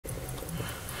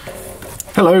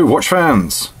Hello watch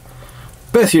fans,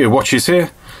 Berthier Watches here,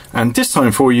 and this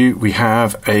time for you we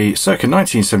have a circa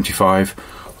 1975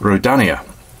 Rodania.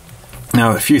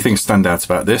 Now a few things stand out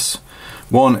about this.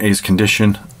 One is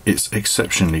condition, it's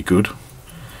exceptionally good.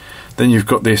 Then you've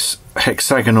got this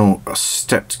hexagonal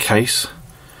stepped case,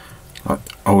 like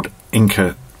old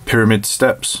Inca pyramid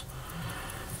steps,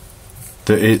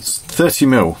 that it's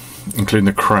 30mm including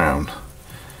the crown,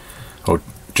 or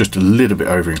just a little bit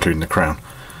over including the crown.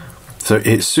 So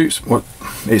it suits what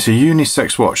it's a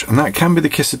unisex watch, and that can be the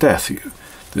kiss of death.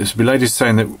 There'll be ladies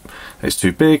saying that it's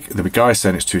too big, there'll be guys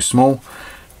saying it's too small.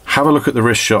 Have a look at the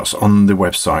wrist shots on the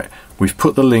website. We've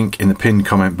put the link in the pinned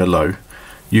comment below.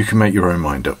 You can make your own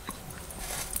mind up.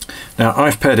 Now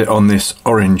I've paired it on this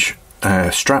orange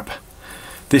strap.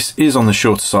 This is on the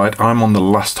shorter side. I'm on the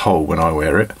last hole when I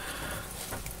wear it,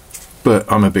 but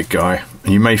I'm a big guy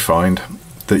and you may find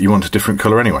that you want a different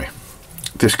colour anyway.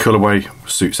 This colourway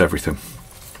suits everything.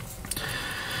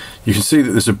 You can see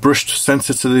that there's a brushed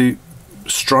centre to the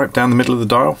stripe down the middle of the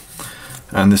dial,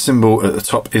 and the symbol at the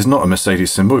top is not a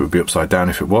Mercedes symbol. It would be upside down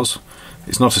if it was.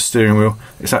 It's not a steering wheel,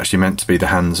 it's actually meant to be the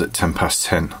hands at 10 past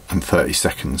 10 and 30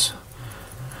 seconds.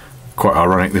 Quite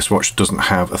ironic this watch doesn't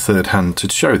have a third hand to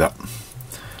show that.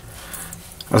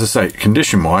 As I say,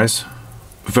 condition wise,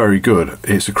 very good.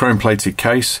 It's a chrome plated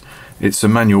case, it's a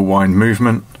manual wind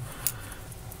movement.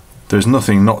 There's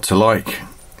nothing not to like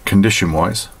condition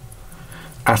wise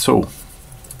at all.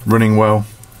 Running well.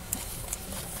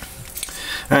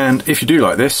 And if you do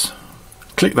like this,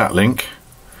 click that link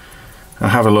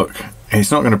and have a look.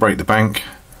 It's not going to break the bank.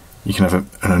 You can have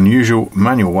an unusual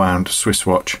manual wound Swiss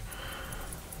watch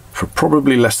for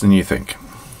probably less than you think.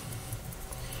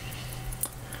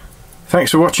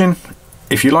 Thanks for watching.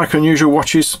 If you like unusual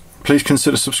watches, please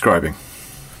consider subscribing.